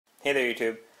Hey there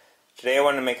YouTube. Today I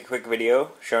wanted to make a quick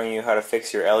video showing you how to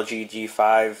fix your LG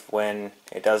G5 when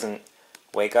it doesn't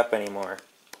wake up anymore.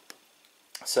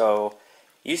 So,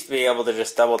 you used to be able to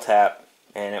just double tap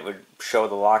and it would show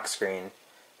the lock screen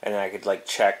and then I could like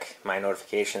check my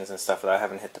notifications and stuff without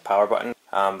having to hit the power button.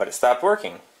 But it stopped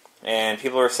working. And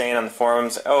people were saying on the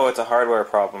forums, oh, it's a hardware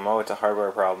problem, oh, it's a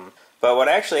hardware problem. But what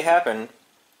actually happened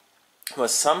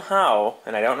was somehow,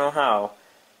 and I don't know how,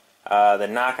 the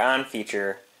knock on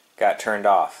feature got turned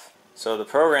off. So the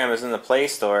program is in the Play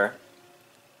Store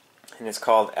and it's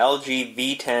called LG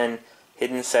V10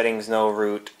 Hidden Settings No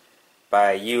Root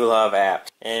by YouLoveApps.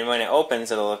 And when it opens,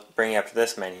 it'll bring you up to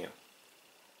this menu.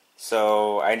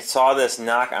 So I saw this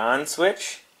knock on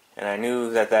switch and I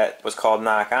knew that that was called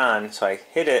knock on, so I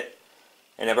hit it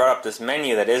and it brought up this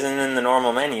menu that isn't in the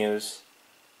normal menus,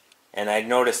 and I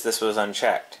noticed this was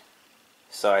unchecked.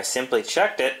 So I simply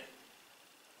checked it,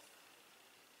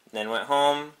 then went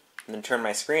home, and then turned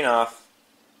my screen off,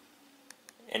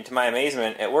 and to my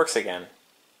amazement, it works again.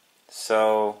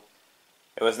 So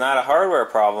it was not a hardware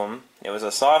problem, it was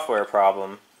a software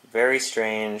problem. Very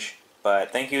strange,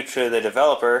 but thank you to the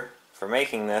developer for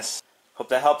making this. Hope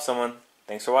that helps someone.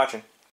 Thanks for watching.